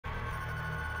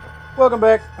Welcome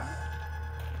back.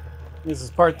 This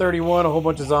is part 31. A whole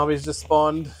bunch of zombies just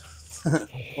spawned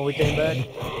when we came back.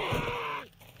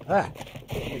 Ah,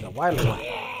 he's a wily one.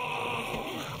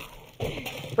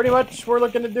 Pretty much, we're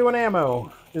looking at doing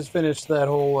ammo. Just finished that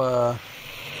whole, we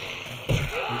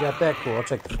got that cool. I'll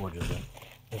check the forges in.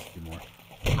 There's a few more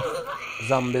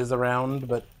zombies around,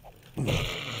 but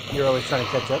you're always trying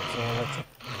to catch up, so I'll let you.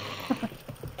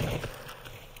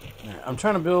 Right, I'm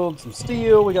trying to build some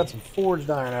steel. We got some forged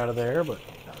iron out of there, but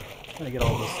I'm trying to get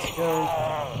all this together.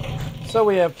 So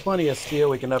we have plenty of steel.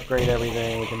 We can upgrade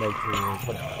everything. We can make tools,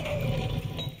 whatever.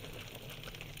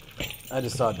 I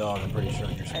just saw a dog, I'm pretty sure,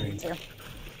 on your screen. I did too.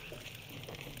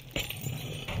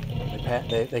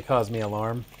 They cause me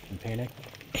alarm and panic.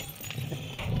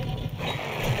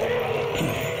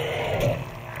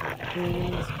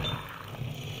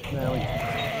 Now we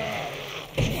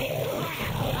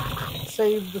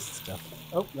save this stuff.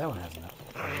 Oh, that one has enough.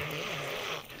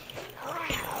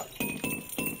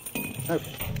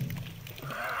 Okay.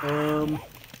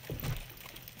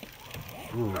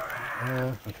 Ooh.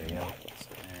 Okay, yeah.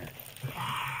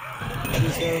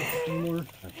 Just have some more.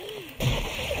 Okay.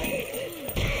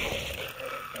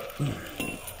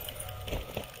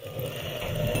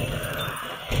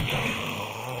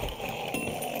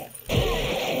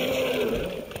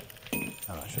 Oh,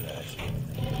 I should have actually.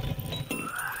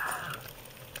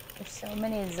 There's so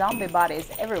many zombie bodies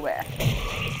everywhere.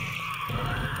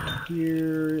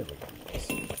 Here.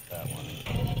 That one.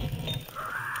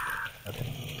 Okay.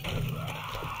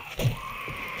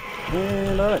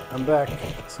 And alright, I'm back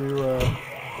to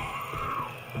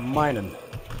mining.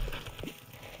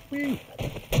 Whee.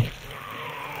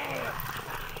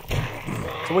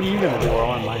 So what are you gonna do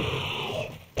while I'm mining?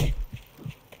 I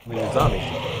mean, the zombies.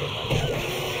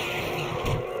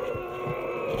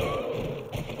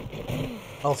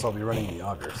 Also, I'll be running the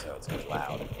auger, so it's gonna be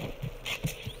loud.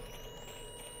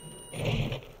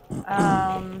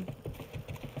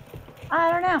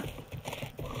 I don't know.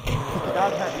 The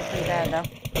dog hurt me pretty bad though.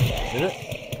 Did it?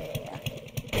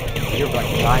 Yeah. You're like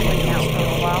dying Now for a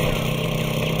while.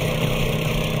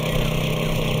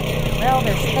 Well,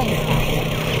 there's things happening.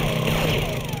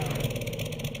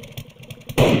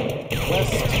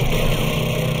 West.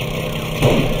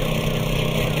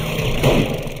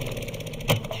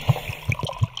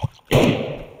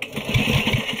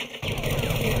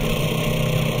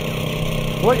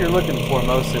 What you're looking for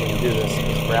mostly when you do this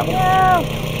is gravel. No!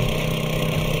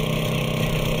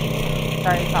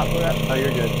 Sorry, the top blew up. Oh,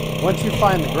 you're good. Once you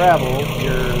find the gravel,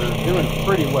 you're doing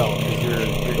pretty well because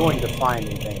you're going to find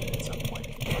a vein at some point.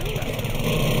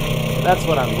 That's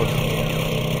what I'm looking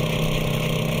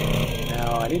for.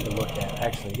 Now I need to look at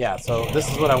actually. Yeah. So this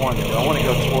is what I want to do. I want to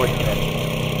go toward the vent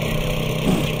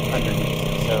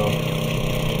underneath. So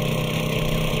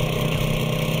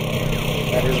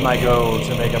that is my goal,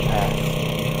 to make a path.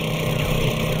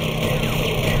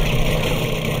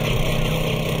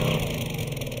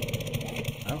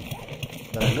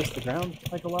 Did I miss the ground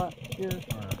like a lot here?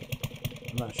 Or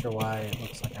I'm not sure why it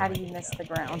looks like. How do you miss the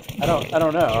ground? I don't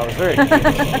know. I was very confused. Am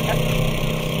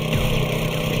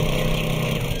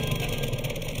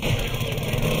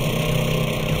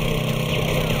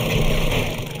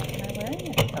I wearing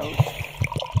a coat?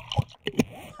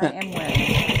 I am wearing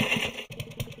it.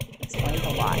 Explains a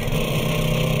lot.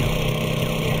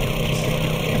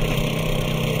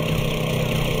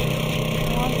 A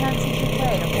long time since you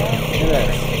played, okay? It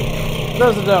is. For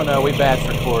those that don't know, we batch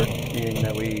record, meaning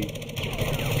that we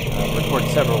record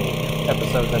several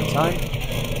episodes at a time,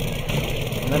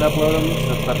 and then upload them.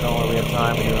 So depending on where we have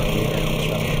time, we do it on the weekend and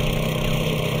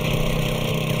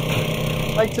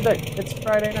stuff. Like today, it's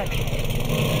Friday night.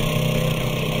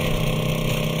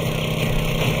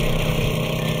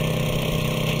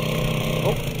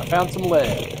 Oh, I found some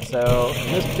lead. So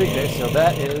in this particular case, so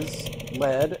that is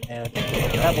lead, and I think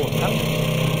there's gravel. I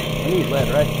need lead,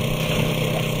 right?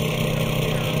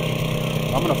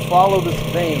 I'm going to follow this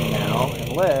vein now,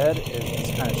 and lead is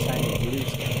this kind of shiny blue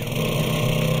stuff.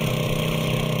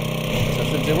 So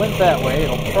since it went that way,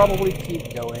 it'll probably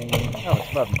keep going. Oh, it's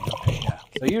above me. Okay, yeah.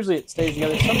 So usually it stays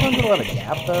together. Sometimes it'll have a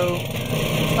gap, though.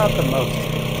 It's not the most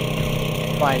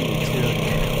finely tuned.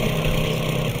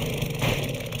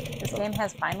 This game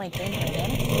has finely tuned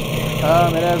mechanics?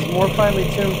 It has more finely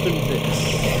tuned than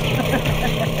this.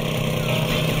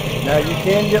 Now, you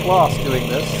can get lost doing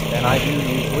this, and I do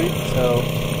usually, so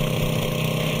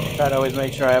try to always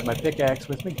make sure I have my pickaxe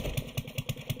with me,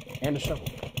 and a shovel.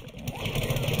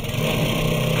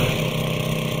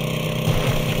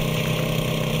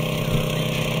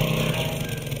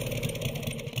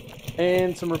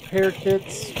 And some repair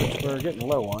kits, which we're getting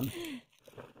low on.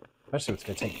 Especially if it's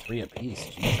going to take 3 apiece,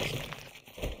 Jesus.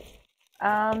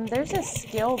 There's a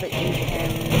skill that you can,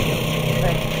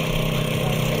 but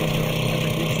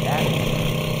reduce that.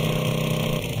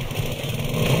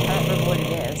 I don't remember what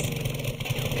it is.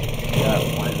 Yeah,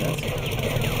 why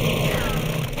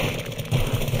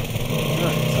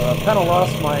so I've kind of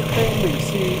lost my thing, but you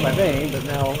see my vein, but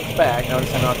now it's back.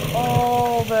 Notice I knocked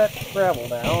all that gravel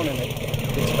down and it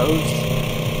exposed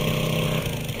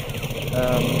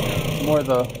more of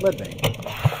the lead vein.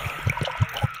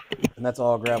 And that's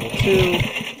all gravel too.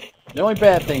 The only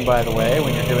bad thing, by the way,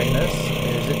 when you're doing this,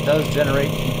 is it does generate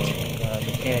heat.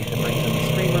 Mechanic that brings in the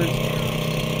screamers.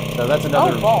 So that's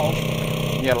another... Oh, balls.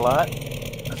 You got a lot?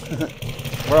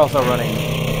 We're also running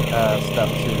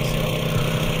stuff too, so...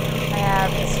 I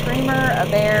have a screamer, a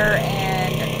bear,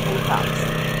 and 3 cops.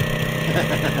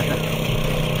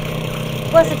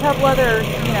 Plus a couple other,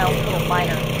 you know, little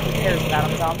minor who cares about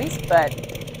them zombies, but...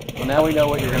 Well, now we know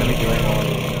what you're going to be doing while we're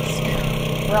doing this.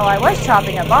 Well, I was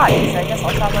chopping up bodies. I guess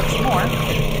I'll chop up some more.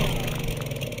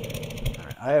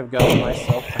 Alright, I have got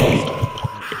myself past.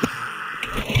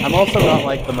 I'm also not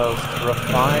like the most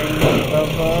refined of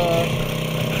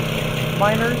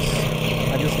miners.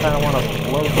 I just kind of want to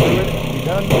blow through it and be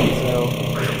done, so...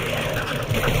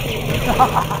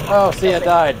 Oh, see, I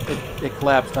died. It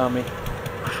collapsed on me.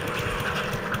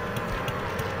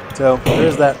 So, there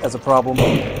is that as a problem.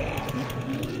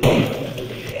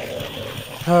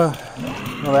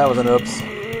 Well, that was an oops.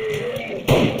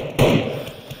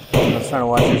 I was trying to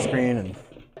watch your screen and...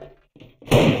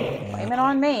 Yeah. Blame it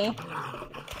on me.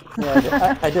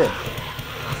 Yeah, I did.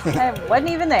 I wasn't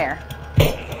even there.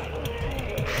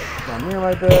 Down near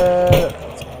my bed.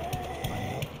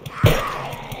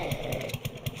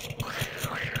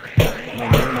 I'm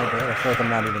near my bed. I feel like I'm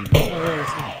not even...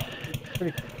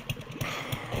 Pretty...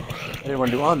 I didn't want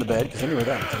to do on the bed, because anyway,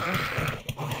 that would take it.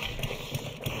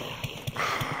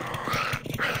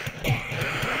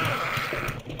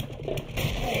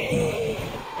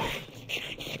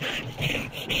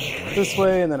 This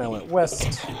way, and then I went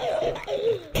west. And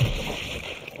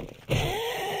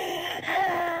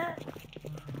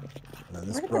then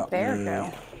this Where did the brought bear me...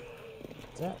 go?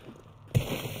 What's that?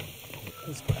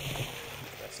 This brought me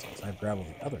west. So I've traveled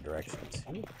the other direction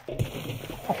too.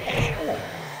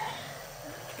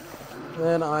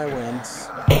 Then I went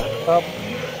up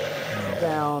and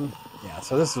down. Yeah,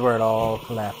 so this is where it all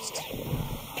collapsed.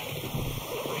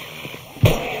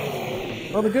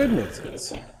 Well, the good news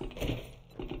is...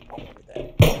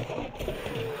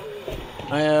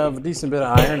 I have a decent bit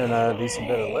of iron and a decent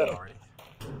bit of lead already.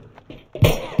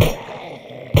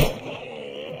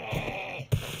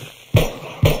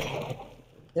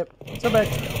 Yep, so back.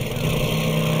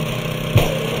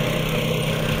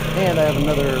 And I have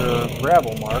another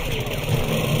gravel mark on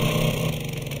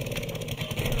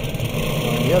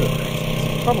the other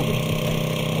direction. Probably keep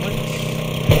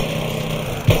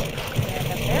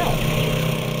that.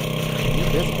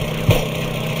 You're busy.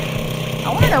 I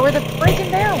want to know where the freaking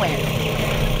bear went.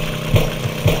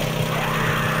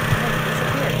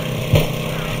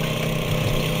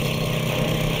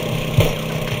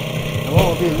 And what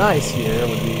would be nice here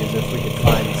would be as if we could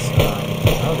find some...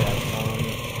 Okay.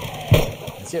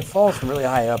 See, it falls from really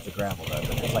high up, the gravel does,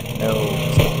 and there's like no...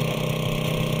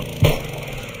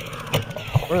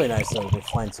 Really nice though to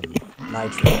find some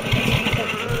nitrate.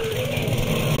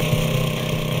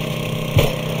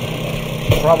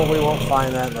 Probably won't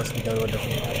find that unless we go to a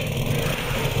different area.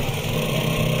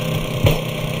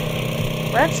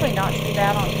 We're actually not too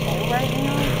bad on coal right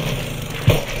now.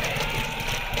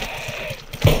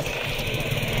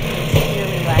 It's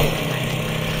really lacking.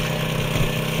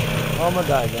 Oh, I'm gonna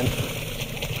die again.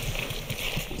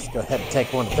 Let's go ahead and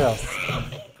take one of those.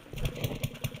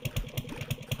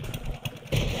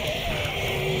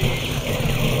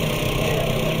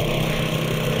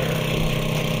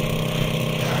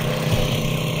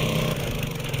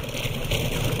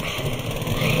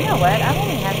 You know what? I've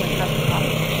only had one cup of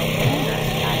coffee. I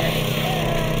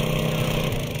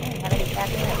didn't have any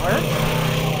caffeine at work. I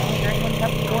only drank 1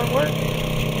 cup before work.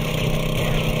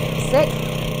 Sick.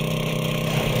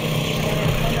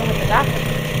 I know with the doctor.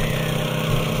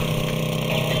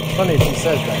 It's funny she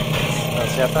says that.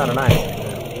 See, I found an iron right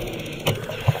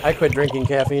there. I quit drinking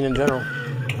caffeine in general.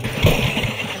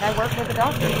 And I work with a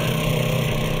doctor.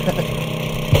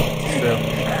 It's true.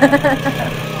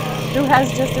 Who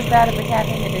has just as bad of a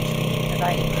caffeine addiction as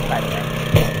I do, by the way.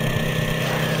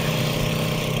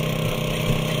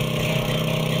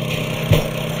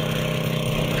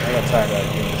 I got tired of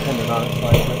being dependent on it, so I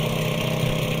quit.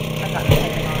 I'm not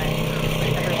depending on it.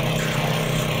 Everyone else is.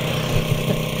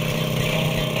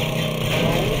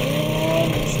 Oh,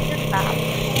 Mr. Cop.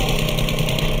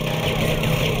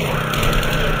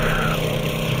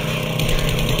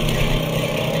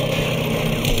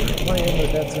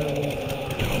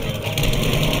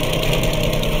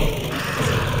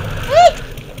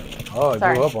 Oh, it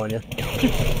Sorry. blew up on you.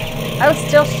 I was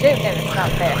still shooting and it's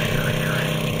not there.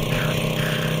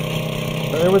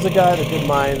 There was a guy that did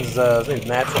mines, his name's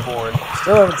Natural Born.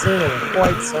 Still haven't seen him in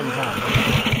quite some time.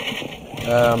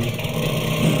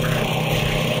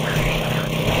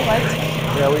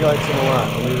 Yeah, we liked him a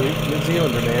lot. New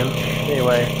Zealander, man.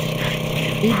 Anyway,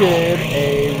 he did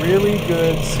a really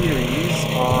good series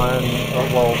on,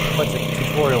 well, a bunch of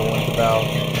tutorial ones about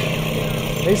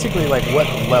basically like what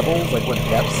levels, like what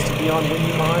depths to be on when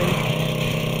you mine.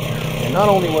 And not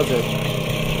only was it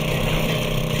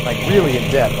like really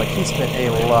in depth, like he spent a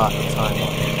lot of time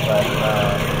on it, but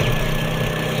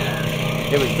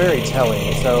it was very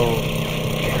telling. So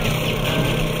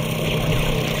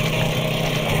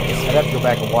I'd have to go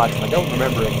back and watch them. I don't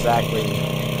remember exactly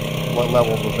what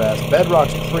levels were best.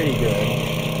 Bedrock's pretty good.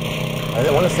 I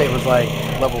want to say it was like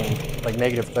level like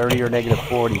 -30 or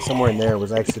 -40, somewhere in there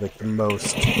was actually like the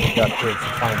most productive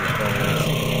for finding things.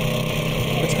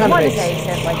 Which kind of makes say he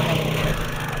said like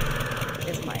negative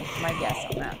is my guess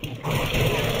on that.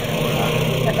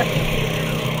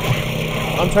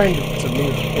 I'm trying to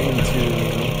move into.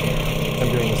 I'm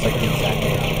doing this like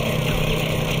exactly.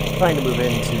 Trying to move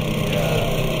into the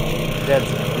dead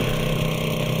zone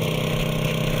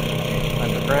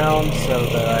underground so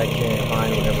that I can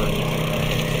find whatever it is.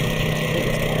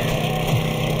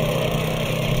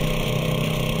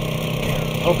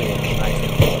 Hoping it's nice.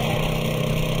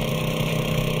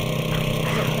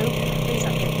 Please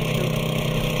don't get poop.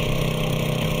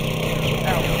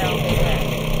 Oh, no, they didn't.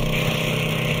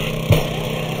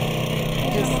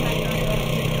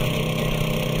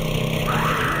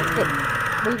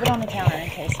 Leave it on the counter in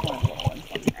case one of the little ones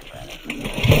wants macaroni.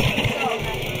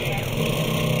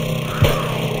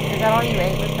 Is that all you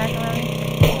ate was macaroni?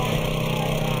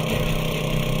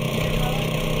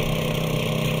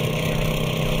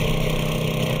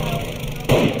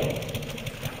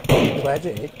 Glad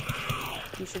you ate.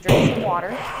 You should drink some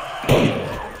water.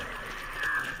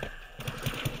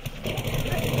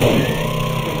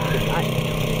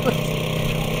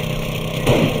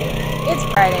 It's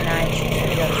Friday night. She's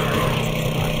gonna go to sleep.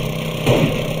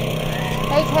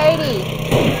 Hey, Katie.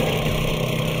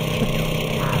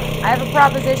 I have a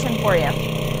proposition for you.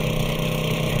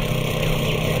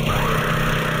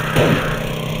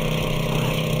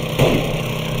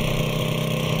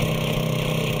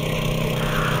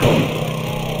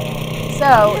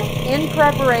 So, in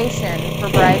preparation for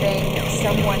bribing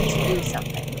someone to do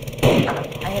something,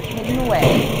 I have hidden away a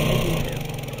yoo-hoo.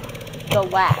 The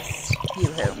last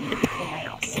yoo-hoo in the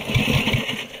house.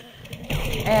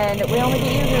 And we only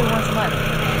get yoo-hoo once a month,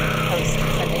 post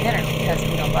Sunday dinner, because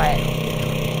we don't buy it.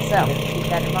 So, keep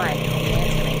that in mind when you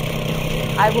answer me.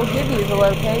 I will give you the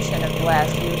location of the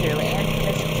last yoo-hoo and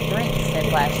permission to drink said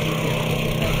last yoo-hoo if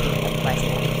you make me a price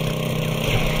point.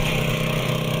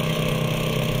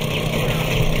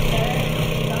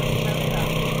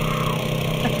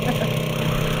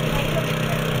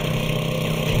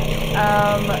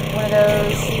 One of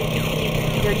those,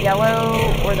 either yellow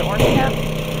or the orange cup,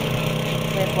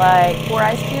 with like 4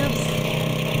 ice cubes,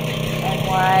 and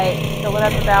like fill it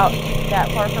up about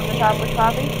that far from the top with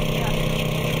coffee.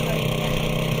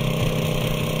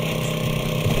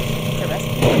 The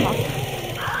recipe for coffee.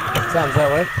 Sounds that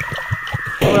way.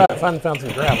 Alright, I finally found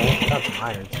some gravel. Found some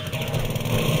iron.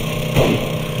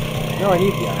 No, I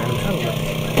need the iron. I'm trying to look.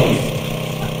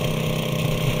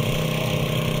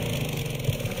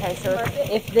 Okay, so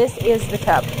if this is the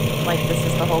cup, like this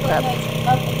is the whole cup. No,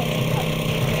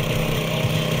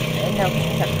 the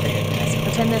cup's bigger than this.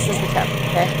 Pretend this is the cup,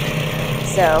 okay?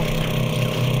 So,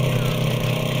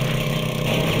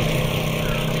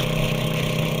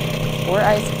 4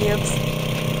 ice cubes,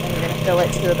 and you're going to fill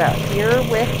it to about here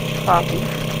with coffee.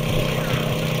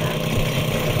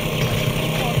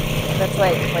 That's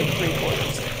like 3/4.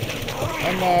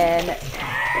 And then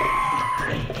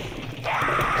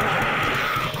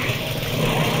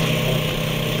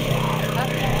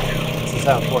This is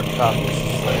how important coffee is.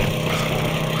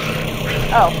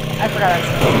 oh, I forgot I was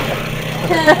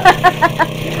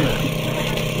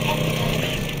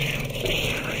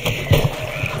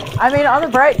I mean, on the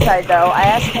bright side, though, I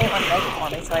asked Caitlin to make it for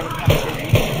me, so I didn't have to do it.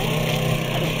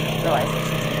 I didn't realize that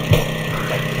she was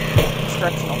like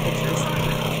instructional pictures.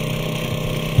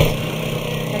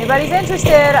 If anybody's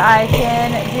interested, I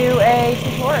can do a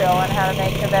tutorial on how to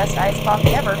make the best iced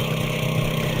coffee ever.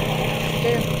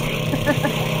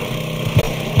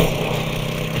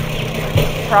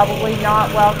 Probably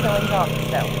not while killing zombies,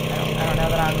 though. I don't know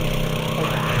that I'm capable.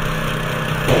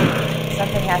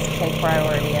 Something has to take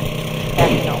priority, and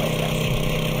caffeine always does.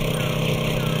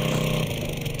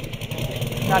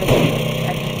 Not a good thing.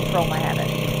 I can control my habit. I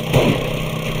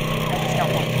just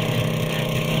don't want to.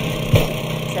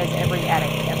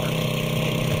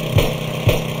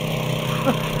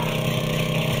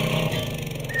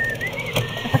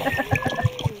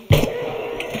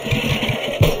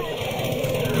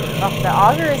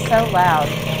 so loud.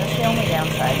 That's the only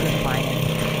downside with mining.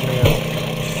 Yeah.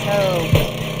 So.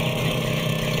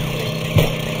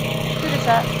 Shoot a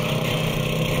shot.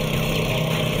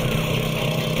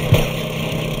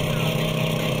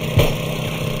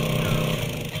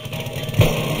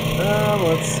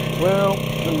 Well,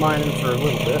 been mining for a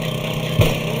little bit.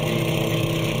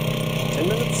 10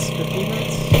 minutes? 15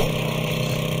 minutes?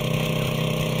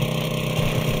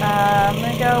 I'm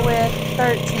going to go with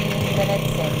 13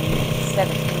 minutes and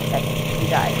 17 seconds. You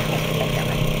died. You can't put that down.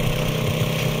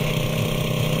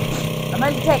 How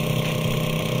much did it take?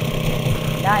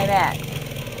 Now I'm at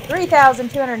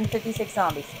 3,256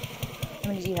 zombies. How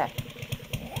many did you have?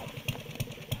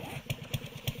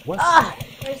 What? Ah!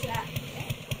 Where's that?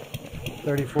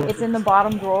 34. It's in the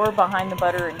bottom drawer behind the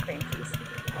butter and cream cheese.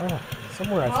 Oh,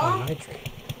 somewhere I found nitrate.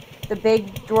 The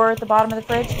big drawer at the bottom of the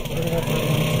fridge? Where did I find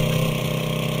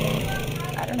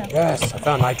nitrate? I don't know. Yes, I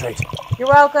found nitrate. You're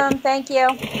welcome. Thank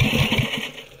you.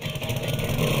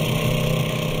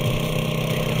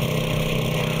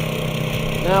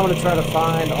 Now I'm going to try to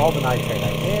find all the nitrate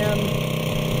I can.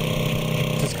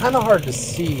 It's kind of hard to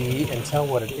see and tell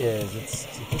what it is. Is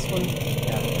it this one?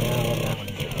 Yeah, no, that one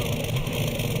either.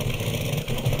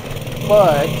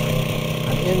 But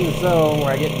I'm in the zone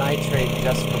where I get nitrate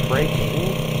just for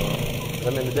breaking.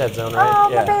 I'm in the dead zone, right? Oh,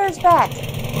 yeah. my bear's back.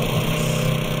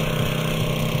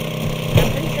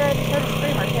 I'm pretty sure I just heard a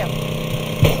screamer, too.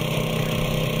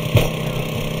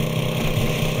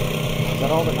 Is that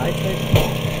all the nitrate?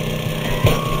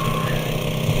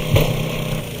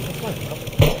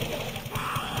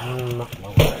 Not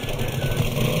lower.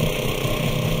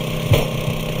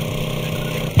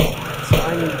 So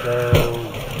I need to go.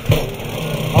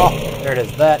 Oh, there it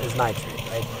is. That is nitrate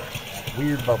right there. That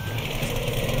weird bubble.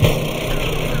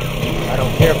 I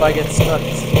don't care if I get stuck.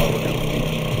 This is what we're doing.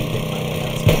 Get my way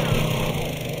outside.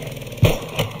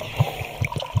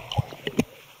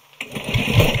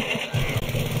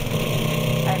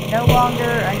 I'm no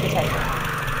longer undetected.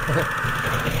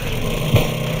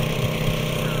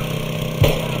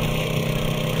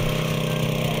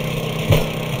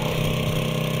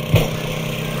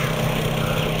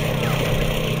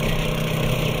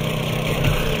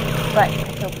 But I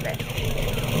killed the bear.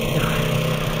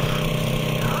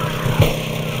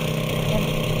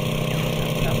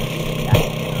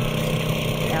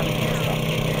 Now the bear's dead.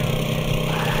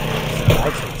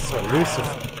 Nitrate's so elusive.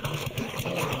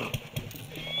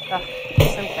 Oh,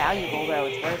 it's so valuable, though.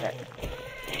 It's worth it.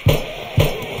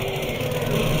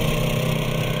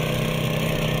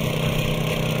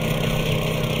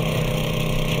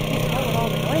 Oh, with all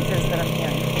the noises that I'm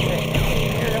hearing.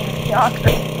 They're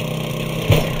mediocre.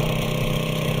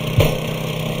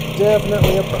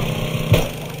 Definitely a problem.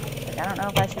 Like, I don't know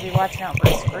if I should be watching out for a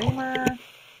screamer,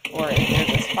 or if there's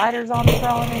a spider zombie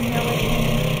crawling in here with me.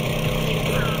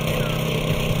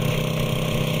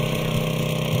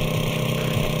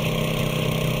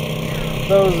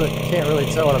 Those that can't really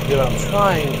tell what I'm doing, I'm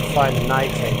trying to find the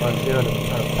nitrate. What I'm doing is I'm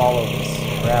trying to follow this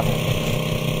gravel.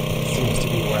 It seems to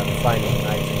be where I'm finding the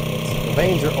nitrate. The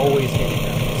veins are always in there.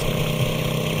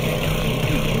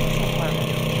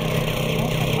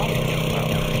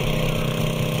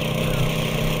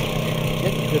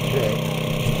 Getting a good bit.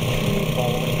 Keep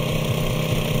following.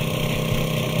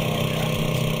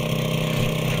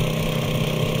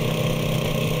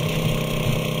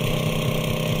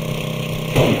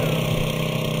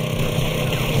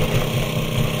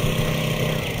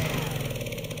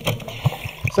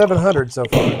 700 so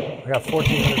far. I got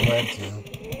 1,400 lead too.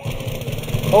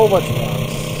 Whole bunch of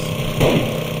rocks.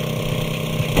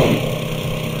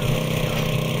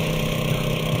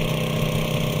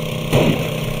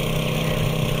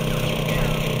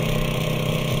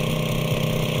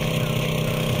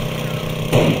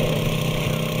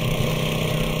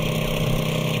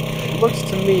 It looks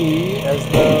to me as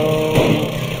though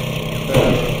the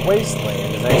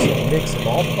wasteland is actually a mix of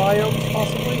all the biomes,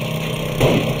 possibly.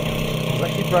 I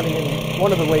keep running in.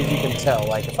 One of the ways you can tell,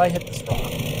 like if I hit this rock,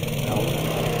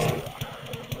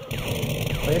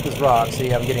 if I hit this rock,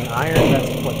 see I'm getting iron, that's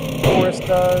what the forest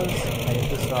does. I hit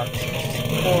this rock, it's just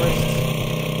the forest.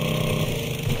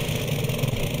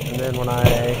 And then when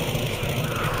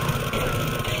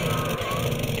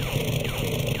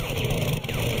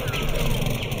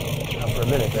for a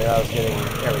minute there I was getting,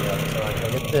 there we go, so I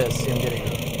hit this, see I'm getting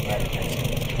lead,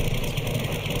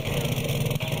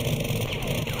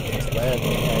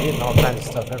 getting all kinds of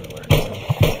stuff everywhere. So.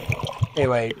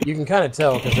 Anyway, you can kind of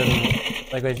tell because then,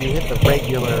 like if you hit the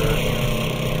regular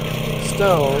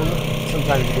stone,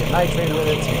 sometimes you get nitrate with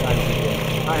it, sometimes you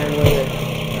get iron with it,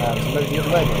 sometimes you get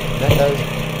lead with it.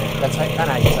 That's kind of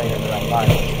how you tell you're in the right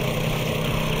biome.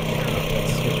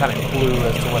 That's kind of clue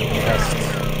as to what the best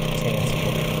chance is.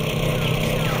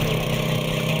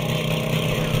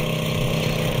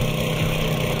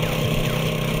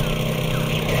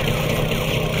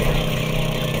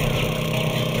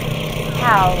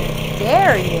 How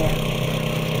dare you?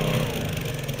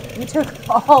 You took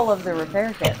all of the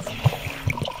repair kits.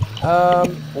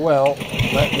 Well,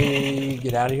 let me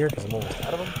get out of here because I'm almost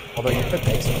out of them. Although you could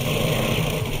take some.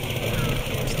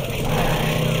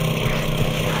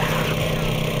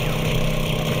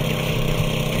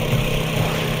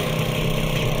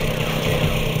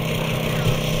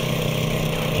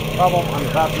 Problem, I'm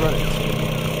about to run into.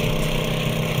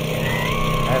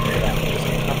 I have to get out of this.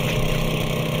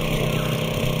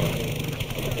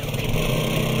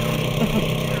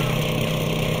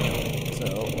 So,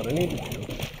 what I need to do.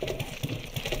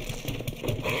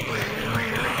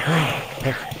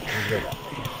 Okay, let's go.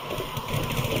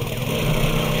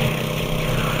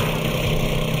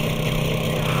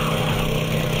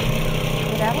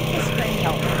 Get out of the screen,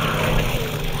 help me.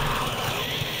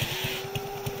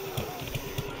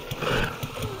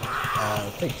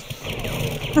 Please.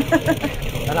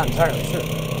 I'm not entirely sure.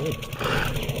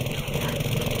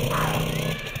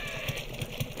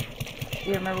 Do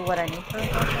you remember what I need for it?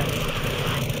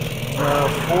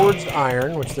 Forged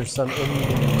iron, which there's some in the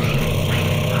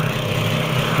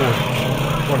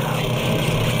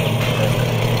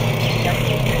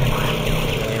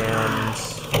and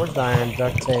forged iron,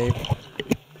 duct tape.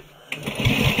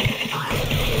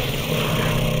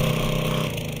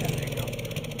 There you go.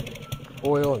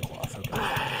 Oil and cloth.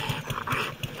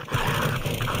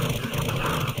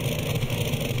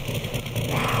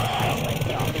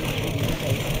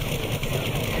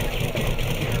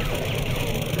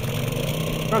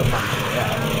 Okay. Trying to find my way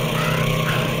out.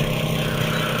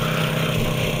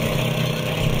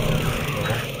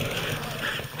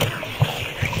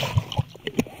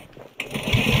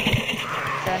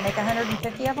 Should I make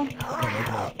 150 of them? Yeah, make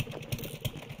them up.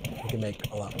 We can make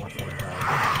a lot more for the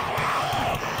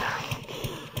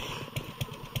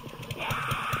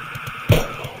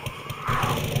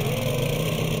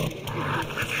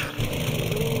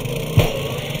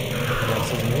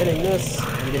so I'm hitting this,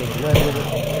 I'm getting lead with it.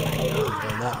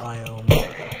 In that biome.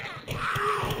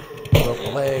 Broke a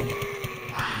leg.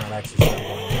 I'm not actually sure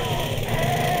why.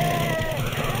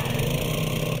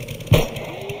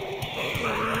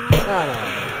 No.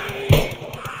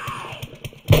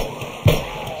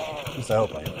 At least I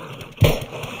hope I am.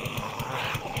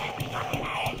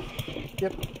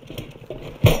 Yep.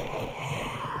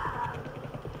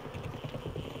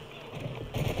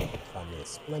 Find me a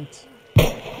splint.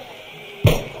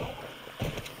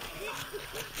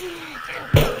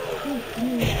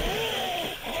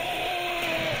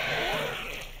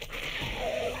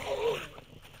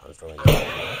 I was throwing that.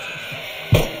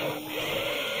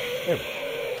 There we go.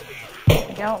 I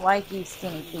don't like you,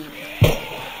 skinny feet.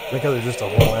 Because there's just a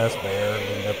whole ass bear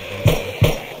leaned up against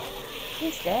me.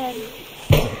 He's dead.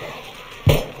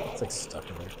 It's like stuck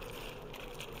in there.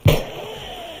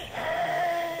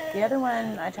 The other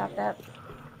one I chopped up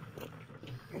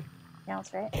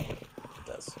counts, right? It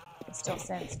does. It still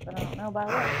sense, but I don't know about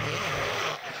what.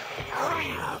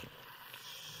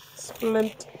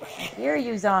 Splint. I hear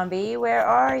you, zombie. Where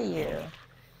are you?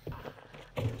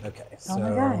 Okay, so... Oh my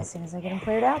god, as soon as I get them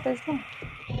cleared out, there's one.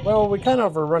 Well, we kind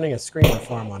of are running a screamer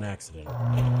farm on accident. So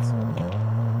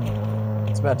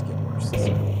it's about to get worse. So.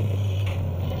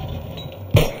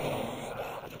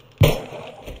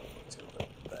 Let's go put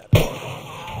that in.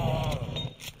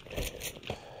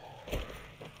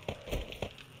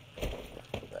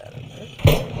 Put that in there.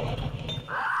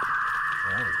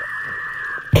 Well, he's got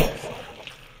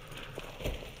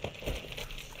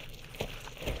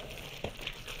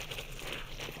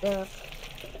that.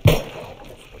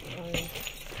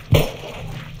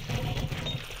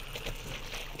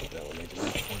 That will need to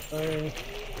reach one thing.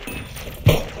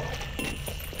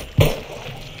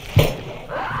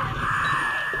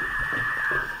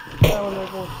 That one will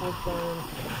go full thing.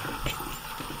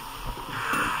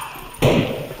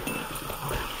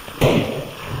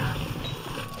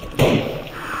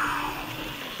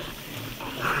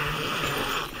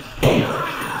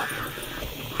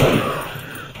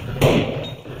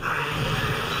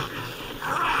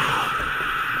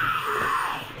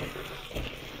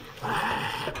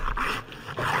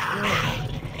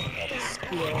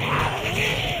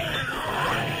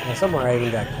 Somewhere I even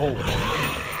got coal with it.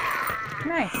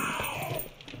 Nice.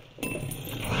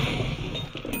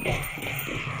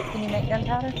 Can you make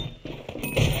gunpowder? I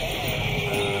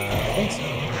think so.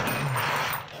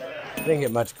 I didn't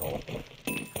get much coal.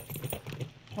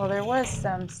 Well, there was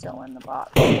some still in the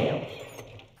box. Too.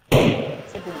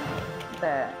 Should be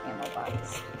the ammo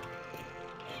box.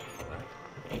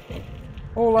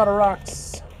 Whole lot of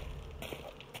rocks.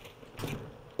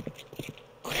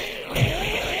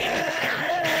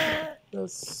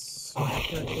 This. I'll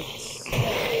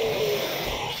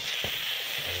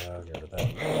get rid of that.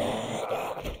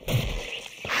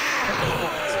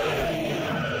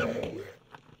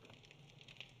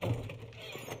 I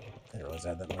didn't realize I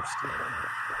had that much steel.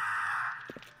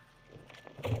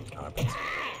 Oh, I put some.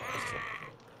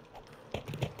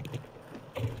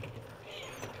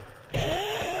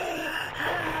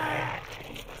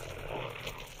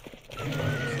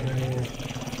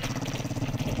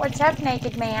 What's up,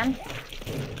 naked man?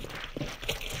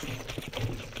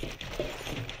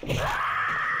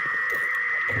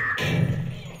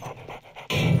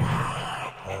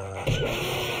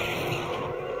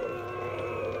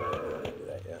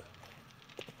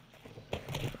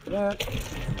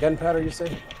 Gunpowder, you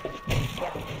say?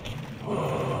 Yeah.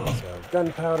 So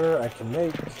gunpowder I can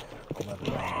make.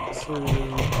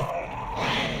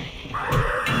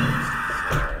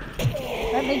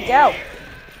 1192. Let me go.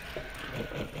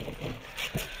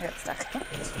 I got stuck.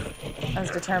 I was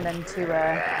determined to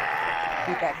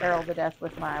beat that girl to death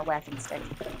with my whacking stick.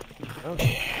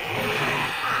 Okay.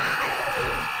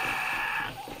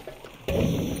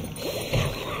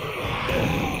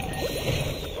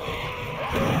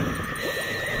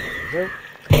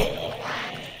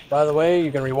 By the way,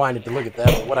 you can rewind it to look at that,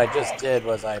 but what I just did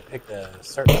was I picked a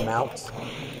certain amount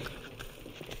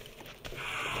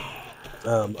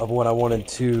of what I wanted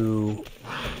to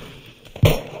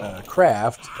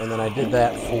craft, and then I did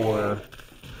that for...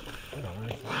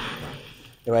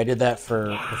 Anyway, I did that for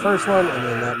the first one, and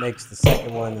then that makes the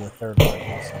second one and the third one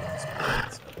also.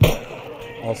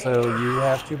 Also, you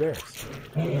have 2 bears.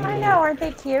 I know, aren't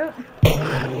they cute?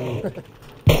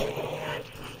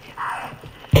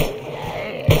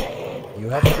 You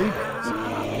have 3 bears.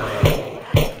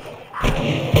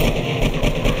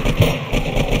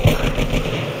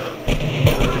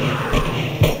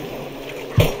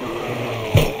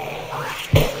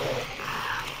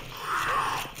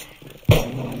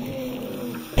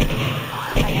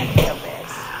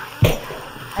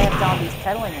 Zombies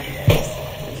cuddling with bears.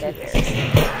 Dead bears.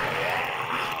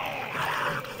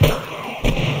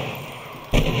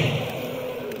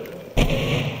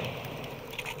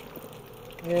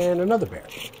 And another bear.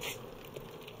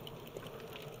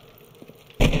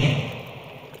 Yeah, I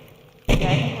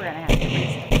think we're gonna have to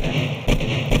reset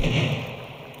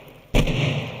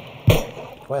that.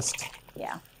 Quest.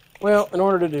 Yeah. Well, in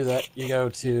order to do that, you go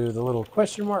to the little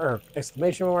question mark or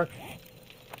exclamation mark.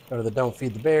 Go to the Don't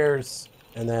Feed the Bears.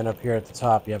 And then up here at the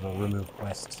top, you have a remove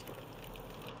quest.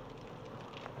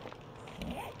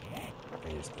 I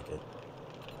just did it.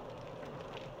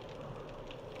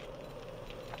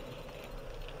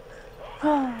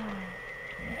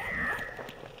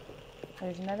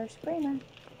 There's another screamer.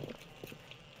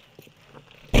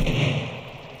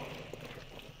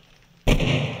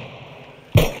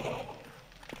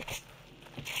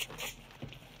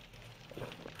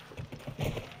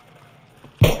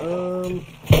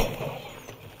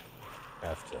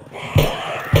 Have to.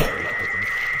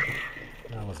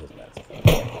 That was his best.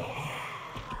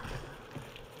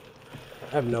 I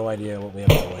have no idea what we have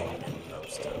going in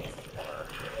most of.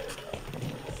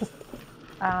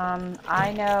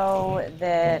 I know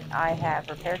that I have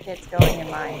repair kits going in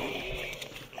mine.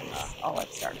 I'll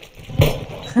let start.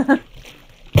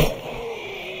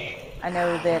 I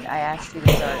know that I asked you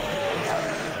to start.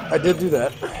 I did do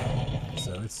that.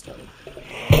 So it's started.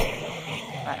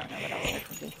 I don't know what else I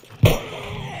can do.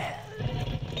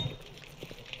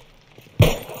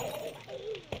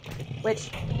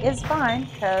 Which is fine,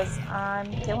 because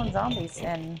I'm killing zombies,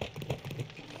 and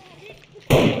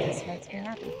this makes me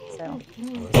happy, so.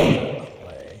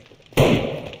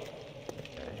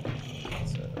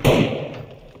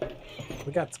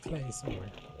 We got clay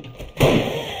somewhere.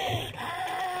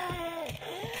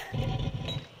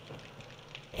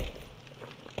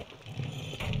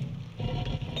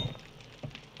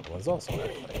 Was also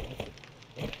that clay.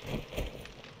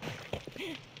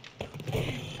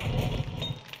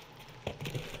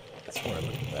 That's where I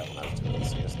looked at that when I was doing the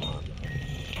CS mod.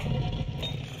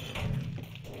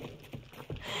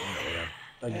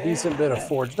 A decent bit of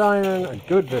forged iron, a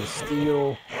good bit of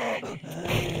steel.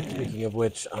 Speaking of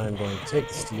which, I'm going to take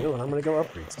the steel and I'm going to go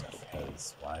upgrade stuff,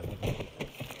 because why would we?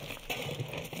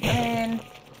 I mean,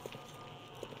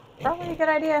 probably a good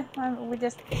idea. We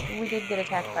did get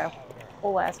attacked by a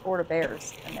whole ass horde of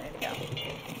bears a minute ago.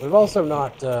 We've also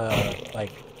not,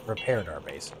 like, repaired our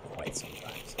base in quite some time.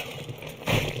 So.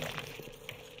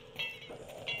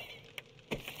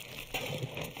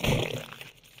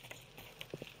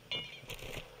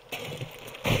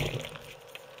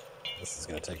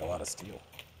 of steel.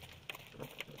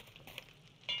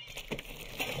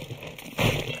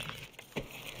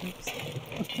 Oops.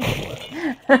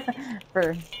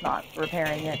 For not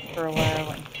repairing it for a while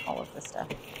and all of this stuff.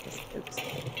 Just oops.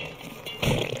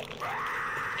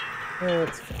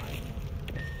 It's fine.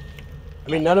 I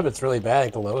mean, none of it's really bad. I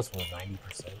think the lowest was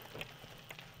 90%.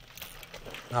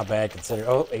 Not bad considering.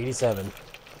 Oh, 87.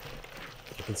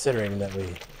 Considering that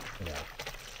we,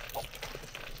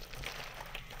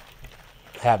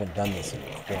 haven't done this in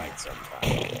quite some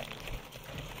time.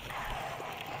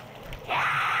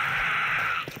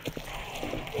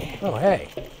 Oh, hey.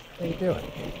 How you doing?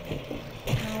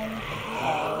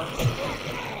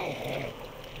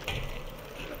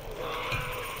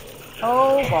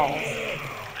 Oh, balls.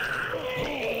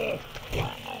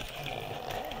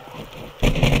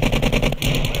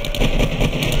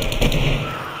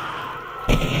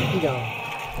 You go.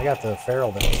 I got the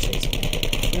feral that was chasing me.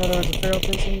 You know there was a feral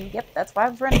chasing you? Yep, that's why I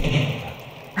was running.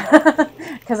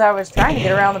 Because I was trying to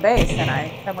get around the base, and I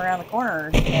come around the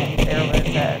corner, and there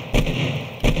was a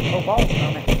oh balls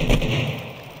moment.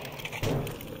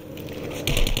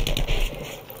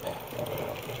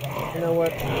 You know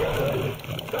what?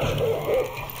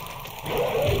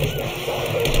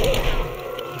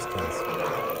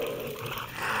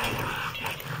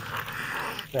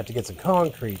 We have to get some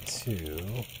concrete too.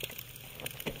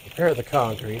 Repair the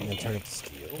concrete and then turn it to steel.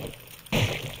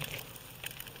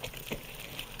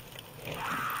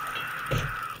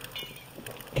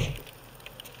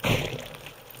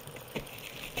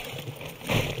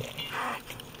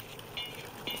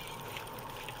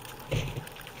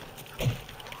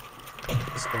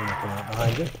 Spring looking out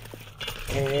behind you.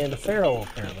 And the feral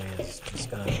apparently is just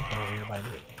gonna go over here by me.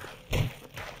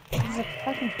 There's a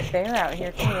fucking bear out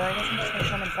here too. I guess I'm just gonna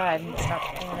come inside and stop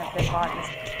cleaning up dead bodies.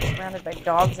 Surrounded by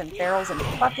dogs and ferals and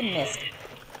fucking mist.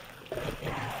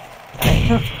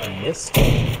 Mist?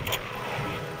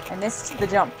 I missed the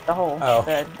jump, the hole. Oh.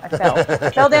 I fell. I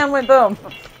fell down, went boom.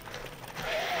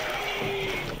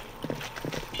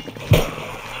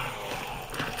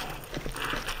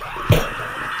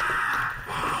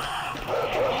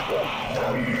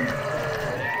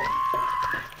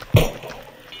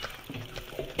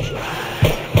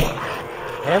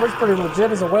 Hammer's pretty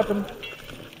legit as a weapon.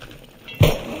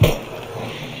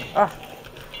 Oh.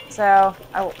 So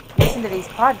I listen to these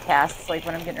podcasts like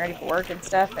when I'm getting ready for work and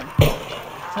stuff, and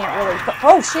can't really.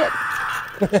 Oh shit!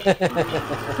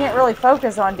 Can't really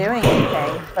focus on doing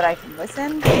anything, but I can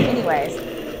listen. Anyways,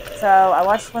 so I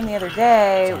watched one the other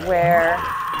day where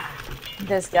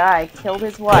this guy killed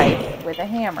his wife with a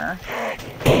hammer,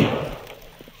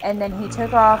 and then he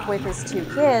took off with his two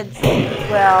kids.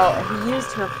 Well, he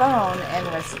used her phone and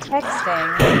was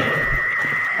texting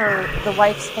the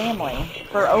wife's family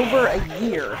for over a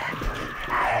year.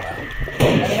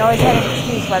 And he always had an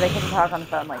excuse why they couldn't talk on the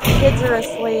phone. Like, the kids are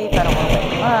asleep, I don't want to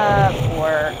wake them up,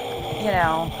 or,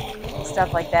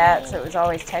 stuff like that. So it was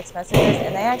always text messages.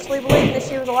 And they actually believed that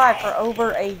she was alive for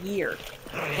over a year.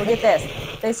 Well, get this.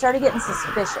 They started getting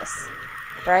suspicious.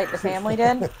 Right? The family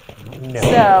did? No.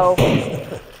 So,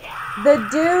 the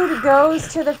dude goes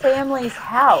to the family's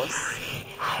house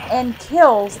and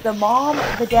kills the mom,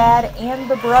 the dad, and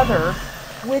the brother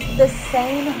with the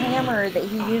same hammer that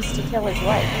he used to kill his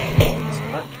wife.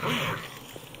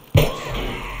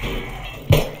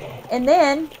 And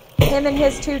then, him and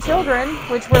his two children,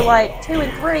 which were like 2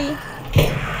 and 3,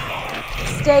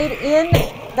 stayed in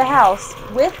the house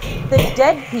with the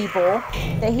dead people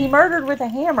that he murdered with a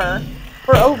hammer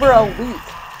for over a week.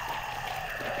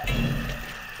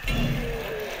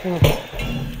 No,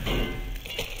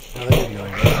 they didn't know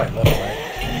anything. They quite little, right?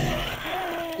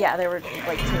 Yeah, they were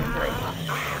like 2 and 3.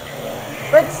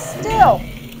 But still,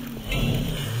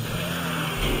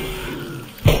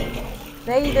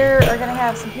 they either are going to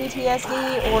have some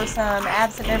PTSD or some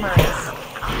absent memories.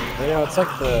 It's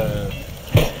like the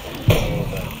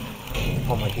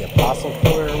like the apostle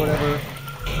killer or whatever.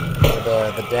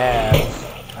 The dad.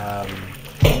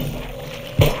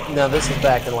 No, this is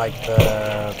back in like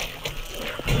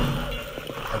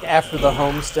after the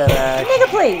Homestead Act. Nigga,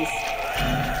 please.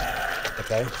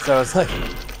 Okay, so it's like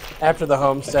after the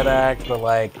Homestead Act, but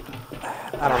like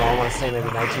I don't know. I want to say maybe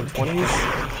 1920s.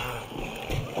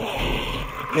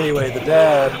 Anyway, the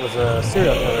dad was a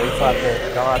serial killer. He thought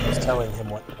that God was telling him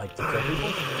what, like, to kill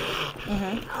people.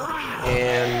 Mm-hmm.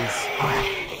 And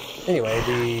anyway,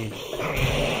 the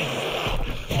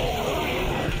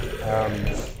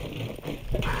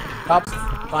cops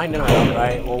find him out,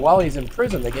 right? Well, while he's in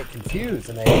prison, they get confused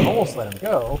and they almost let him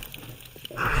go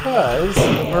because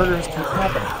the murders keep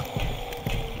happening.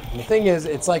 And the thing is,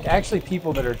 it's like actually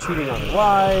people that are cheating on their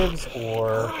wives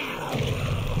or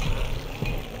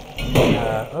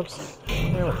Oops.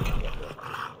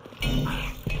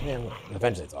 Yeah,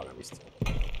 eventually it's all gonna be stupid.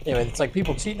 Anyway, it's like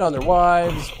people cheating on their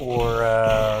wives or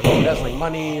embezzling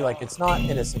money. Like, it's not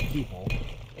innocent people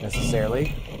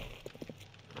necessarily.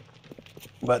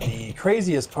 But the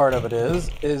craziest part of it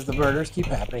is the murders keep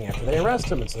happening after they arrest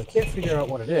him, and so they can't figure out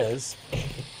what it is.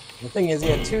 The thing is, he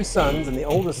had 2 sons, and the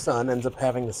oldest son ends up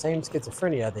having the same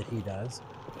schizophrenia that he does,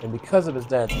 and because of his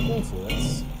dad's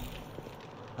influence,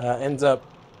 ends up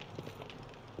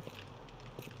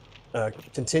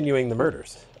continuing the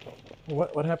murders.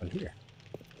 What happened here?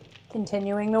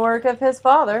 Continuing the work of his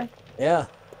father. Yeah.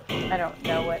 I don't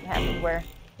know what happened where.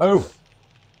 Oh!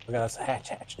 We got us a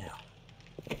hatch now.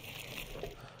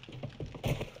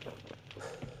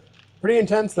 Pretty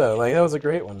intense, though. Like, that was a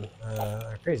great one.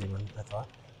 A crazy one, I thought.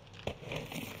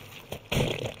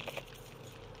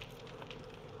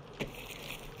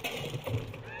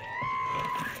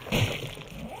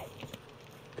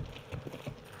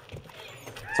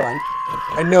 So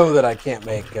I know that I can't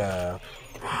make, I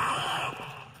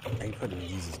can put in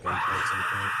these gun points.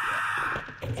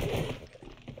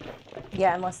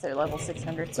 Yeah, unless they're level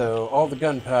 600. So all the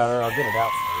gunpowder, I'll get it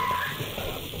out for you.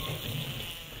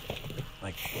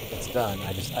 Like, it's done.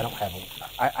 I don't have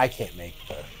I can't make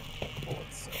the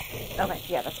bullets. So. Okay,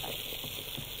 yeah, that's fine.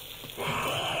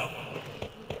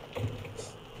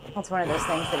 That's one of those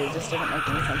things that it just doesn't make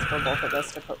any sense for both of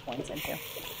us to put points into.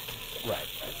 Right.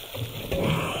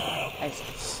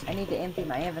 I need to empty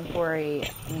my inventory.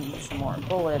 I need some more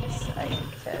bullets. I need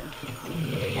to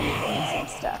clean some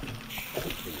stuff.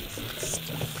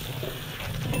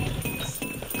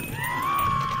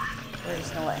 We're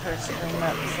just gonna let her scream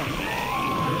up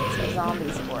some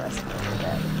zombies for us for a little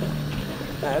bit.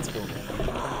 Nah, that's cool.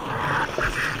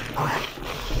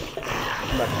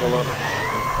 I'm about to go over.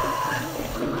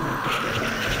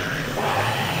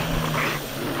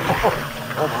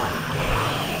 Oh my.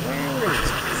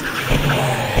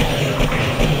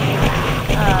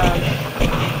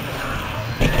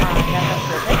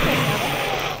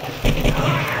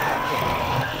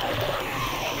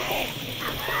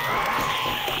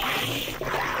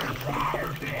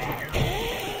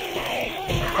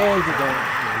 And you're down,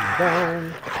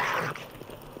 and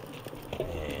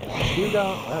you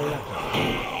don't.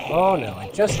 Oh no,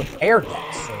 I just repaired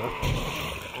that, sir.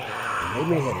 You made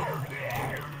me hit it.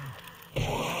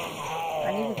 I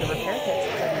needed the repair kits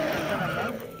because I didn't put them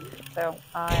down. So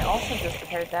I also just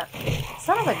repaired that.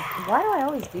 Son of a, why do I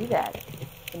always do that?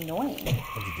 It's annoying.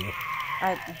 What'd you do?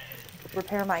 I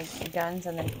repair my guns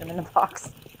and then put them in the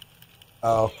box.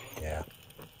 Oh, yeah.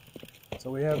 So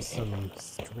we have some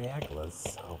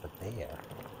stragglers over there.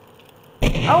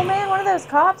 Oh man, one of those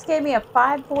cops gave me a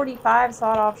 545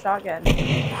 sawed-off shotgun.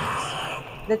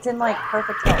 That's in like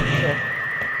perfect health too.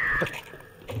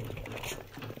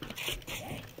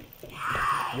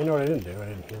 You know what I didn't do? I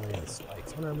didn't heal any of the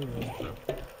spikes. What are those from?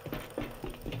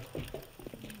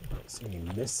 See any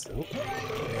miss? Oh,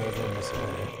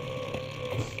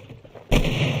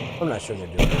 I'm not sure they're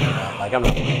doing that. Like, I'm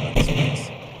not worried about the spikes.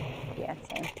 Yeah,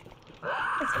 same.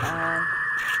 It's fine.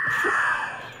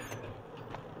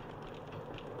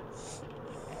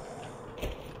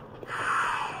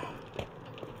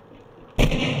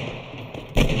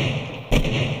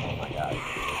 Oh my god.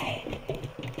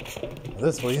 Well,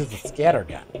 this will use the scatter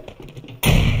gun.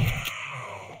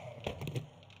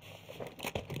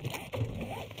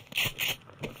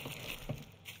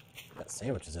 Got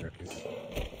sandwiches in her too.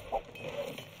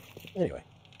 Anyway.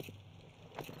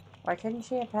 Why couldn't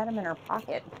she have had him in her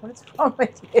pocket? What is wrong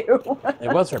with you?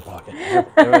 It was her pocket.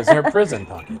 It was her prison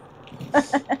pocket.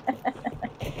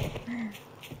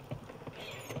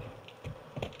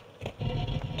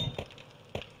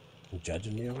 You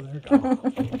judging me over there? Oh.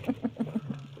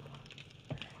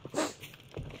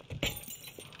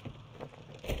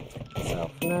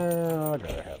 So, no, I'd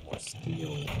rather have more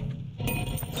steel.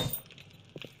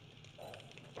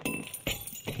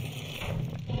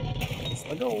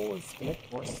 The goal is to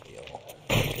make more steel.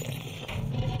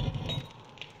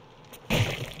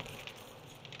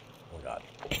 Oh god.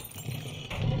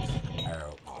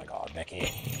 Oh my god,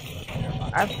 Becky.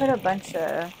 I put a bunch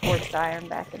of forged iron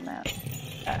back in that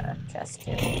chest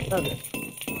too. Oh good.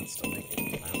 It's still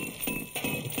making it.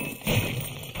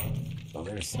 Well,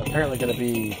 there's apparently going to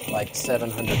be like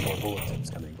 700 more bullet tips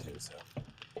coming too, so.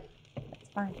 That's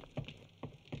fine.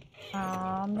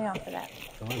 I'm down for that.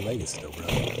 So my leg is still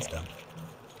broken. It's done.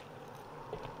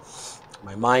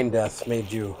 My mind death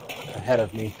made you ahead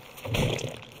of me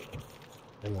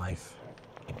in life.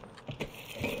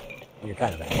 You're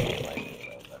kind of ahead of me in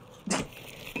life.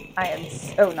 I am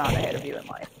so not ahead of you in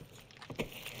life.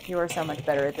 You are so much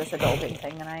better at this adulting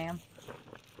thing than I am.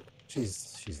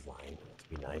 She's she's lying. To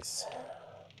be nice.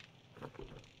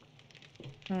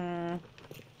 I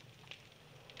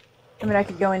mean, I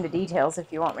could go into details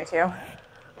if you want me to.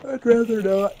 I'd rather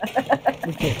not.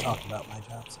 We can't talk about my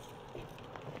jobs.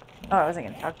 Oh, I wasn't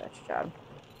going to talk about your job.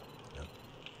 No.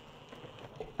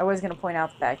 I was going to point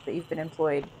out the fact that you've been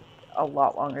employed a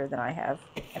lot longer than I have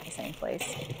at the same place.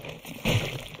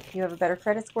 You have a better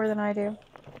credit score than I do?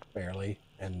 Barely.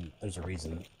 And there's a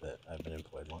reason that I've been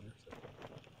employed longer. So.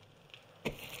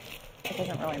 It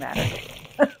doesn't really matter.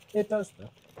 It does, though.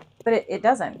 But it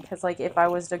doesn't, because like if I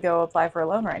was to go apply for a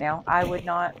loan right now, I would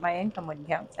not, my income wouldn't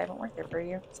count because I haven't worked there for a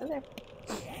year. So there.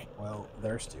 Well,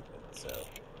 they're stupid, so.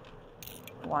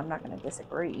 Well, I'm not going to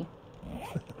disagree.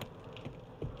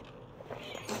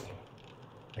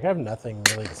 I have nothing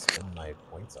really to spend my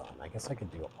points on. I guess I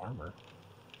could do armor.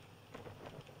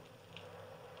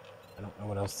 I don't know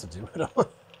what else to do it on.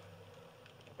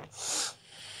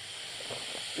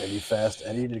 Maybe fast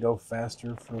Eddie to go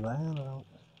faster for that. I don't...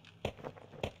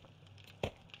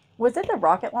 Was it the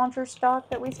rocket launcher stock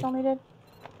that we still needed?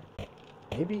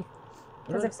 Maybe.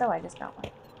 Because if so, I just got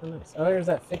one. Oh, nice. Oh, there's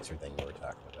that fixer thing you were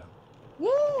talking about.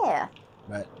 Yeah.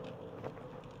 But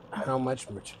how much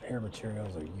repair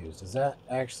materials are used? Does that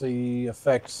actually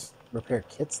affect repair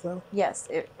kits, though? Yes,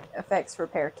 it affects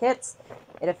repair kits.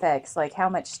 It affects like how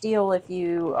much steel if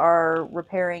you are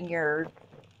repairing your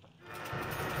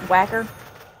whacker.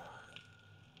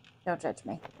 Don't judge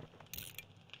me.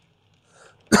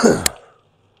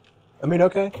 I mean,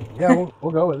 okay. Yeah,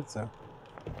 we'll go with it, so.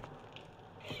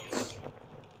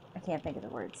 I can't think of the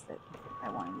words that I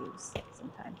want to use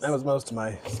sometimes. That was most of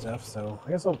my stuff, so I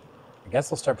guess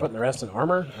I'll start putting the rest in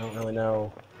armor. I don't really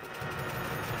know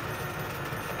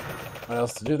what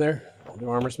else to do there. I'll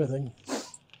do armor smithing.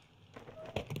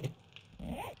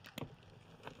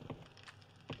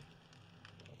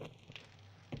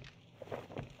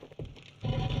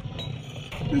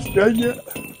 It's done yet?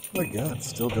 Oh my god, it's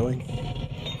still going.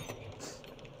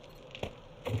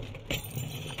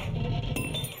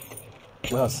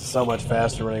 Well, this is so much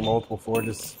faster running multiple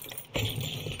forges.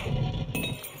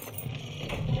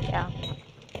 Yeah.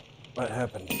 What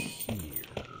happened here?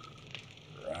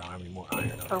 I don't have any more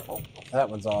iron. Purple. That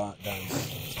one's all done.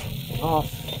 Off.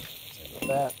 Same with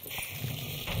that.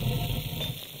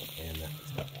 And that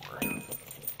one's got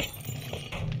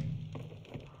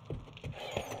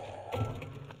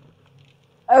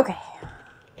more. Okay.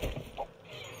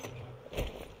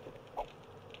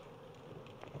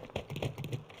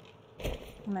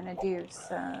 I'm gonna do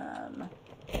some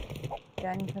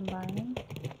gun combining.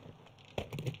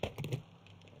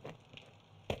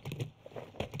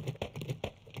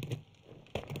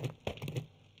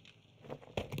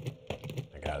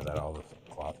 My god, is that all the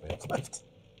cloth we have left?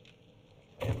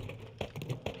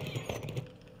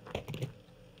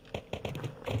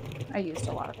 I used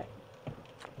a lot of it.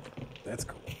 That's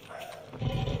cool.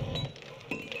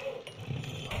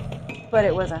 But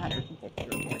it was 150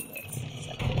 reward hits,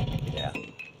 so. Yeah.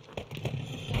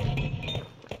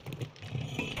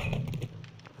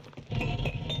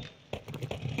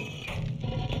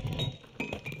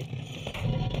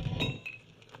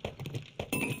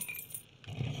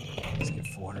 Let's get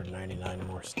 499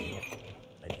 more steel.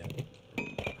 I did.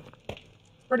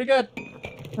 Pretty good.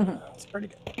 It's pretty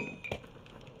good.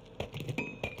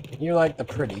 You like the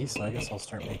pretty, so I guess I'll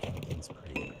start making things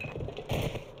pretty.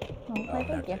 Oh,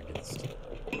 thank you. Get steel.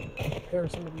 Repair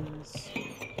some of these.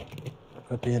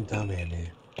 Quit being dumb,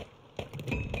 Andy.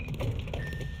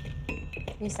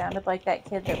 You sounded like that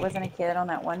kid that wasn't a kid on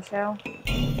that one show.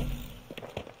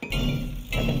 That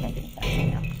didn't make any sense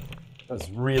right now. That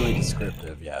was really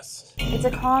descriptive, yes. It's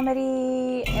a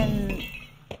comedy and...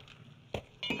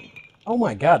 Oh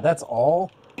my god, that's all?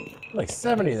 Like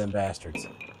 70 of them bastards.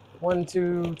 1,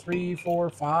 2, 3, 4,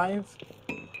 5?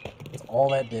 That's all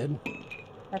that did?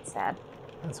 That's sad.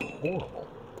 That's horrible.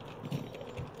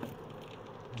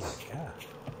 Oh my god.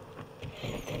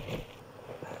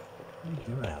 What are you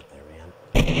doing out there, man?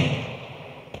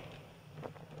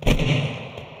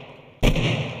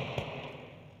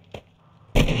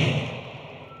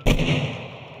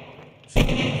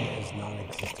 His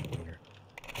non-existent leader.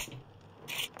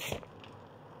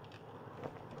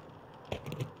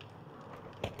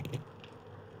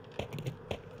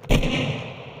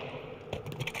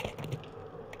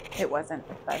 It wasn't,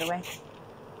 by the way.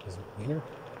 His wiener?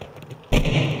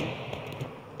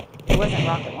 It wasn't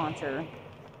rocket launcher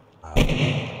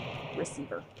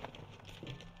receiver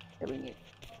that we need.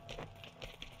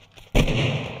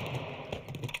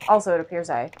 Also, it appears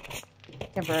I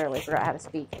temporarily forgot how to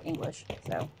speak English,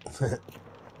 so.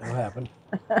 That'll happen.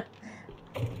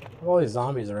 All these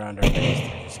zombies around our base,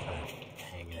 they're just kind of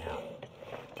hanging out.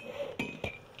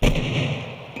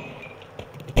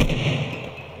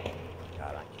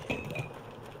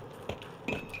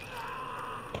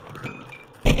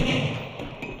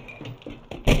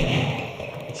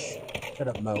 Shut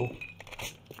up, Mo.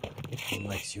 He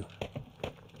likes you.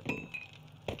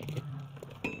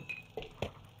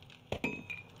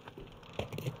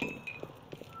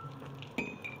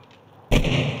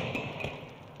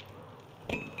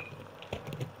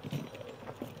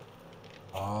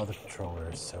 Oh, the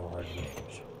controller is so hard to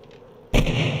manage.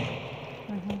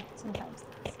 Sometimes.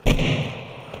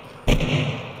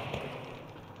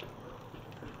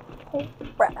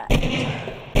 Alright.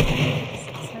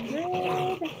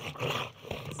 600.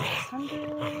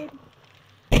 600.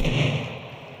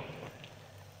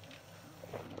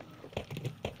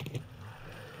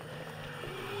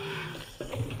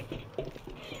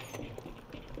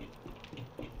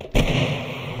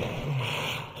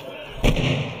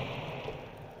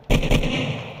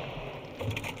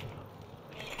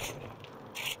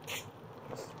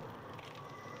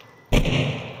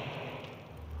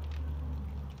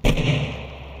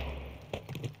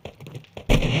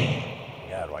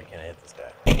 God, why can't I hit this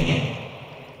guy?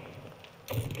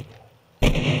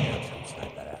 Yeah, I'm just gonna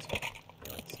snipe that asshole.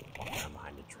 I'm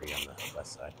behind a tree on the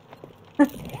west side.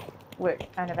 What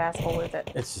kind of asshole is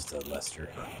it? It's just a Lester.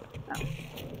 Oh.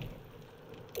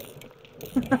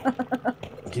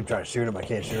 I keep trying to shoot him. I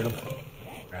can't shoot him.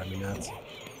 Grab me nuts.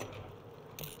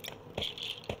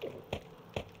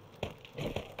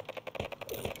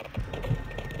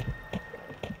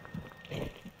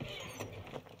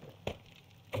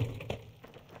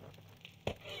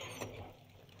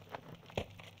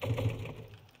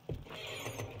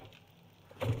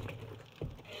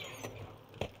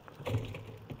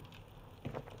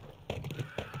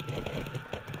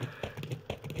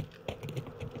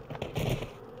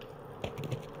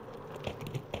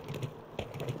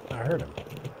 I heard him.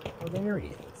 Oh, there he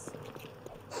is.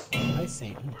 Hi,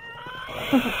 Satan.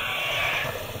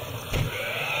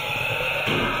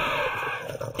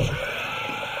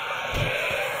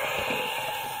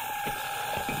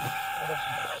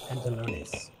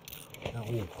 Pantalones. No,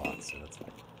 we need cloths, so that's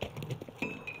fine.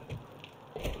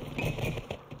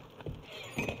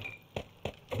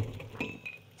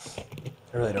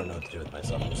 I really don't know what to do with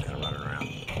myself. I'm just kind of running around.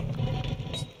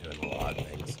 Just doing little odd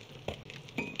things.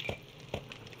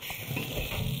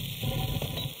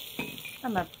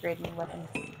 I'm upgrading weapons.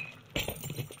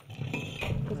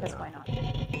 Because why not?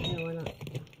 Yeah, why not?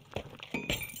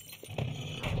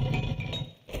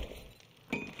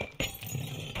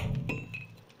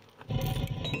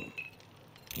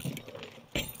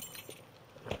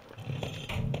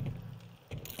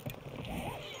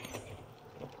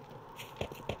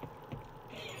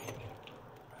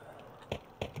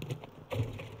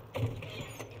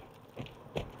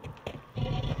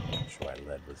 I'm sure why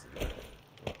lead was in there.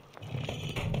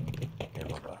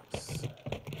 Ammo box.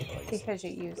 Because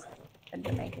you use it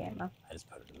to make ammo. I just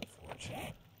put it in the forge.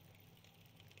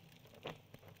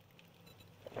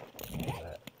 What is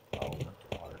that? Oh,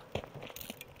 water.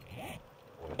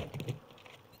 Oil.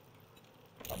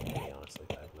 Probably, honestly,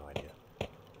 I have no idea.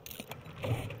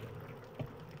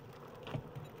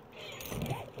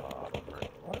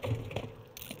 What?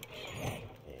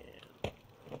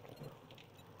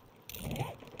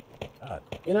 God.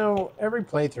 You know, every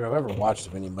playthrough I've ever watched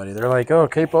of anybody, they're like, oh,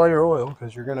 keep all your oil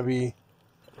because you're going to be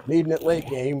needing it late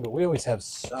game, but we always have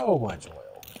so much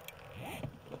oil.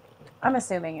 I'm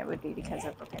assuming it would be because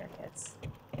of repair kits.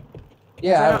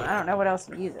 Yeah. I don't know what else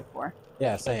you use it for.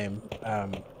 Yeah, same.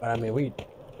 But I mean,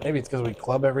 maybe it's because we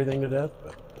club everything to death,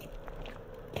 but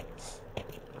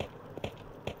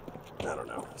I don't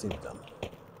know. It seems dumb.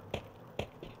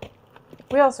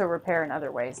 We also repair in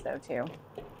other ways, though, too.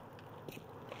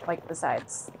 Like,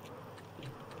 besides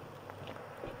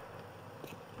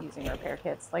using repair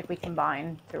kits. Like, we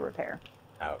combine to repair.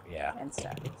 Oh, yeah. And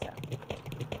stuff, so.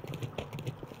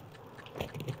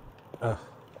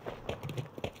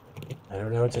 I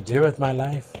don't know what to do with my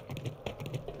life.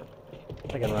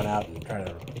 I can run out and try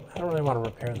to... I don't really want to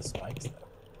repair the spikes,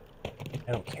 though.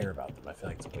 I don't care about them. I feel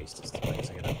like it's a waste of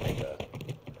spikes. I can upgrade the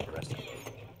rest of the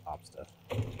top stuff.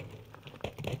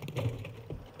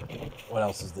 What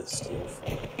else is this steel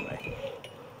for, anyway?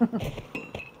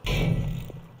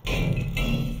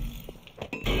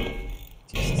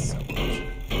 Jesus, so much.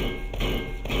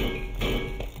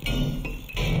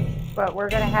 But we're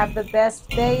going to have the best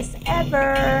base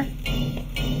ever!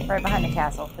 Right behind the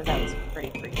castle, because that was pretty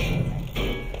freaking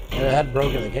amazing. Yeah, it had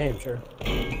broken the game, sure.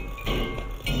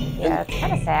 Yeah, it's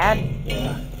kind of sad.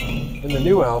 Yeah. In the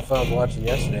new alpha I was watching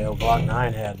yesterday, Block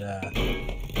 9 had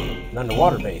an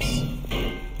underwater base.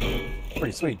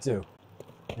 Pretty sweet, too.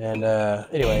 And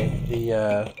anyway, the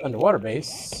underwater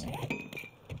base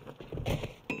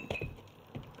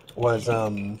was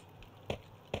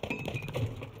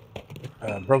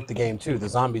broke the game, too. The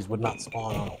zombies would not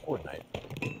spawn on a horde night.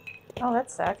 Oh,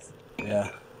 that sucks. Yeah.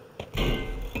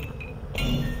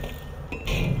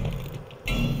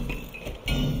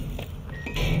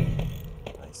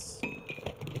 Nice.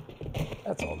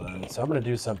 That's all done. So I'm going to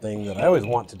do something that I always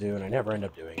want to do and I never end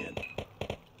up doing it.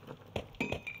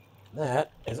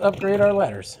 That is upgrade our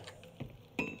ladders.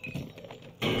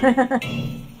 I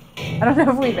don't know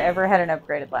if we've ever had an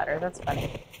upgraded ladder. That's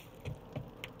funny.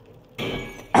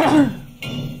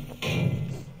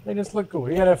 They just look cool.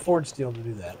 You gotta have forged steel to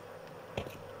do that.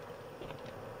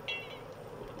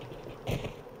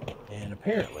 And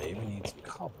apparently we need some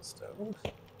cobblestone.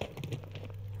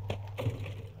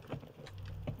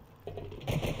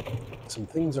 Some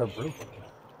things are broken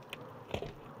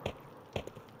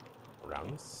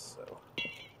around us, so.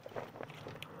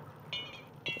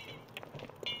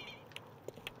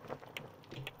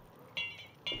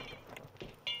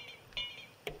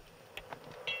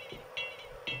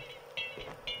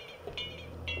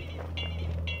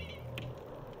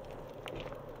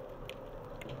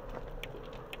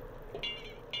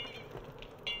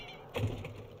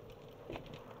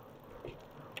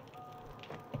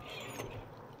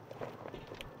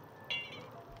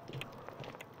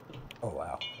 Oh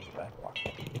wow, there's a back block.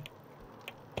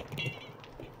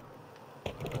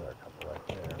 Another couple right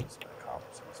there. Just gonna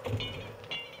copper some stuff.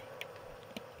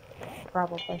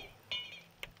 Probably.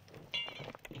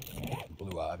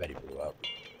 Blew up. I bet he blew up.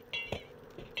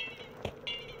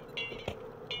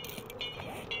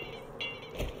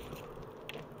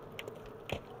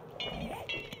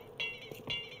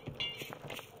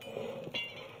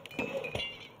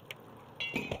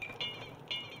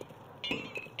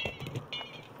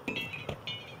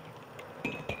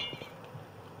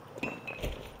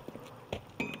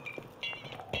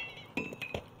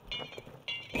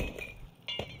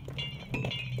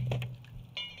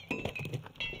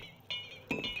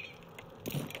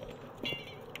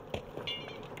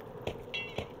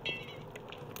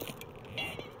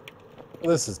 Well,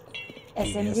 this is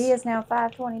SMG devious. is now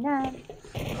 529.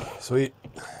 Sweet.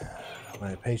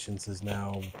 My patience is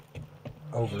now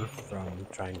over from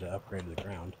trying to upgrade the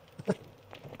ground.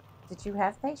 Did you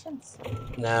have patience?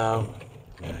 No.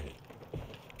 I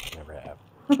never have.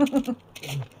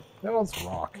 That one's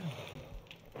rock.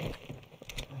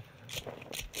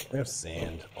 We have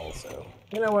sand also.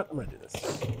 You know what? I'm going to do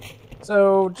this.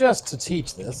 So, just to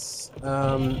teach this,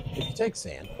 if you take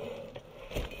sand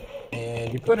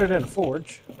and you put it in a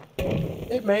forge,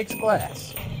 it makes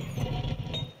glass.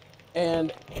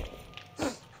 And,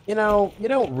 you know, you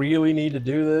don't really need to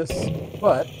do this,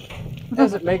 but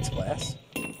as it makes glass,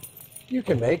 you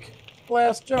can make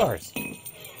glass jars.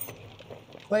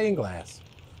 Clay and glass.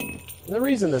 And the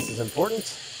reason this is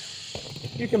important,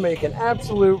 you can make an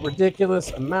absolute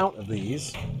ridiculous amount of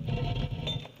these,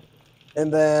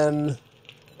 and then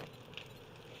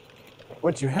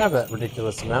once you have that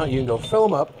ridiculous amount, you can go fill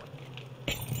them up,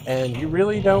 and you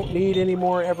really don't need any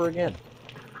more ever again.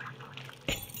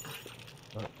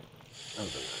 Oh, I'm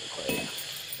doing clay.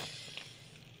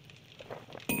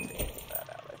 Take that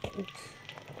out, I think.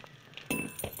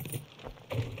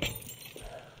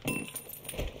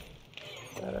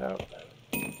 That out.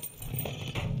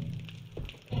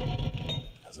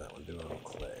 How's that one doing on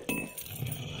clay?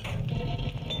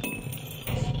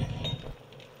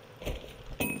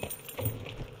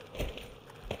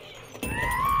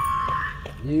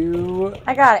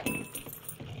 I got it.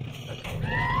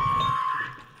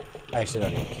 I actually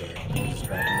don't even care. I'm just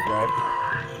grabbing the grab.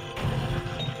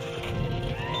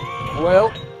 Well,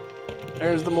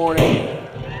 there's the morning.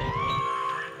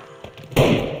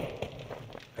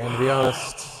 And to be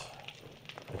honest,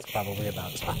 it's probably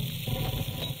about time.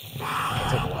 It'll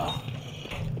take a while.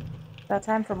 About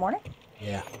time for morning?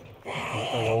 Yeah.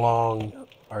 It was a long,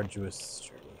 arduous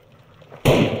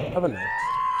journey. Of a night.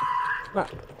 Nah.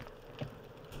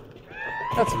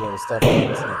 That's some little stuff.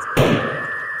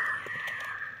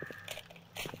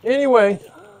 Anyway,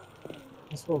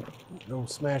 let's go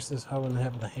smash this hoe in the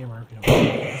head with a hammer if you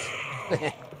don't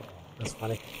mind. That's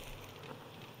funny.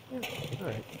 Yeah,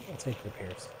 alright, I'll take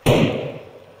repairs.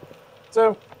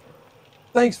 So,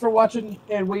 thanks for watching,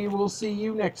 and we will see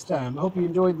you next time. I hope you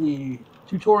enjoyed the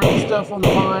tutorial stuff on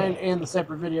the mine and the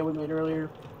separate video we made earlier.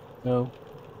 So,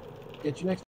 get you next time.